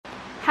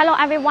Hello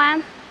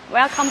everyone,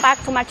 welcome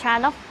back to my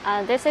channel.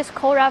 This is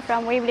Cora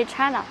from Weebly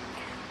channel.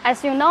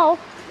 As you know,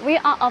 we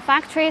are a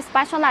factory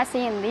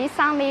specializing in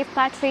Nissan Leaf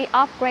battery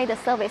upgrade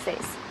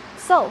services.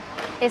 So,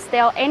 is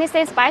there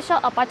anything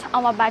special about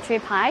our battery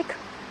pack?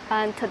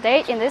 And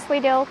today in this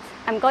video,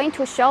 I'm going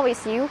to share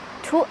with you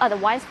two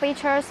advanced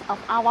features of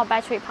our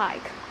battery pack.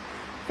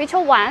 Feature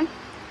 1,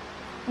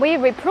 we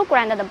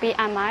reprogrammed the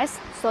BMS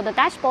so the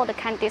dashboard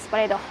can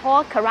display the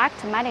whole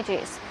correct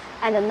messages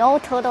and no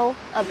turtle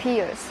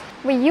appears.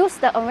 We use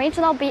the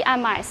original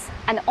BMS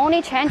and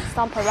only change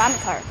some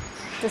parameter.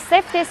 The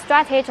safety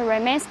strategy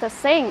remains the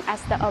same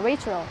as the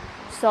original,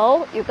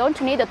 so you don't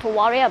need to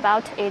worry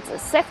about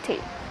its safety.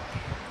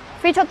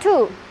 Feature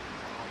 2,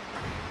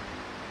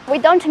 we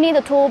don't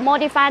need to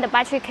modify the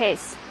battery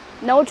case.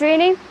 No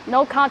drilling,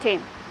 no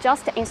cutting,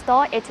 just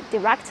install it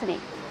directly.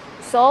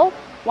 So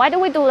why do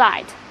we do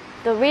that?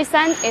 The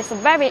reason is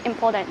very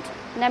important.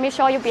 Let me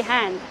show you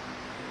behind.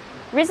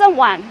 Reason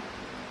 1,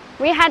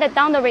 we had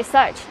done the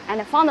research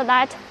and found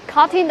that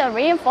cutting the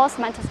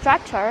reinforcement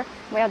structure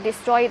will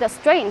destroy the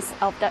strength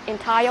of the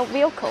entire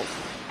vehicle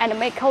and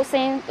may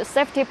causing the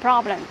safety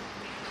problem.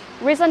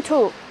 Reason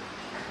 2,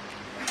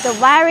 the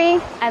wiring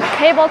and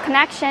cable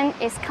connection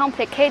is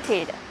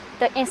complicated.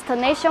 The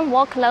installation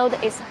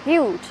workload is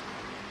huge.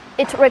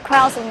 It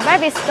requires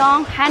very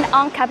strong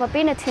hand-on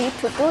capability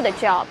to do the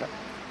job.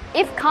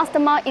 If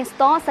customer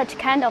install such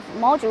kind of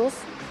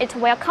modules, it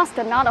will cost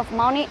a lot of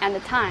money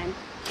and time.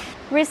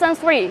 Reason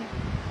 3,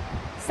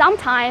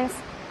 sometimes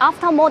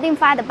after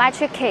modifying the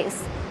battery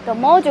case, the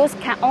modules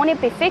can only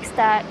be fixed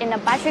in the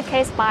battery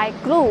case by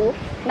glue,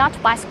 not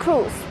by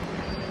screws.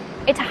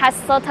 It has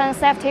certain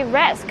safety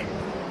risk,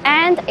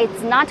 and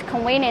it's not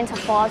convenient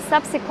for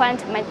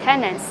subsequent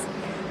maintenance.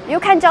 You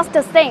can just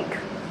think,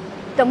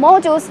 the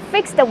modules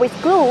fixed with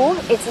glue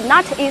is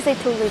not easy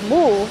to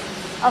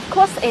remove. Of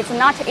course, it's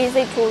not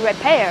easy to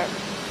repair.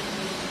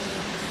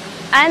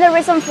 And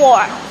reason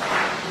 4,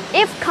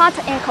 if cut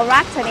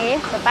incorrectly,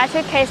 the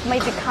battery case may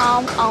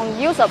become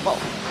unusable.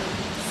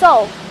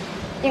 So,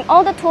 in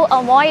order to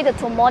avoid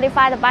to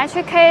modify the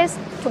battery case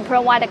to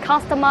provide the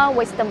customer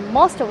with the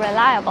most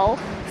reliable,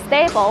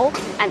 stable,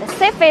 and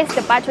safest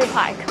battery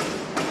pack,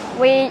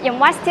 we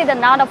invested a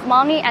lot of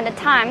money and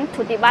time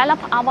to develop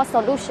our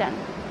solution.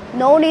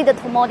 No need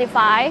to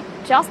modify,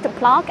 just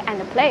plug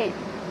and play.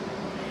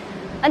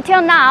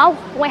 Until now,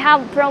 we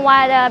have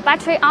provided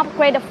battery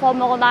upgrade for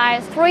more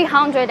than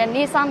 300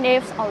 Nissan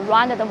Leafs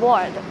around the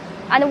world,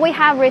 and we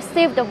have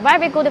received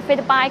very good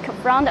feedback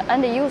from the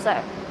end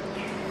user.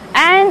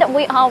 And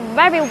we are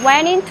very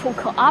willing to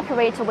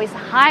cooperate with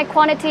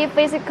high-quality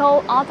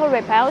physical auto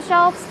repair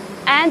shops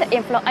and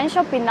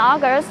influential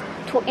bloggers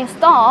to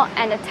install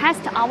and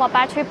test our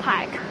battery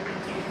pack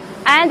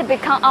and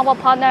become our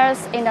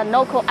partners in the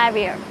local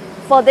area.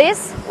 For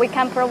this, we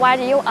can provide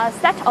you a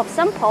set of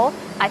samples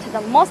at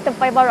the most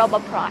favorable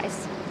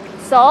price.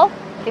 So,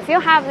 if you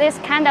have this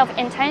kind of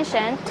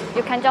intention,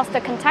 you can just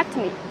contact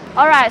me.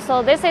 Alright,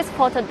 so this is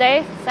for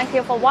today. Thank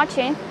you for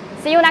watching.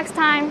 See you next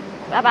time.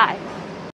 Bye-bye.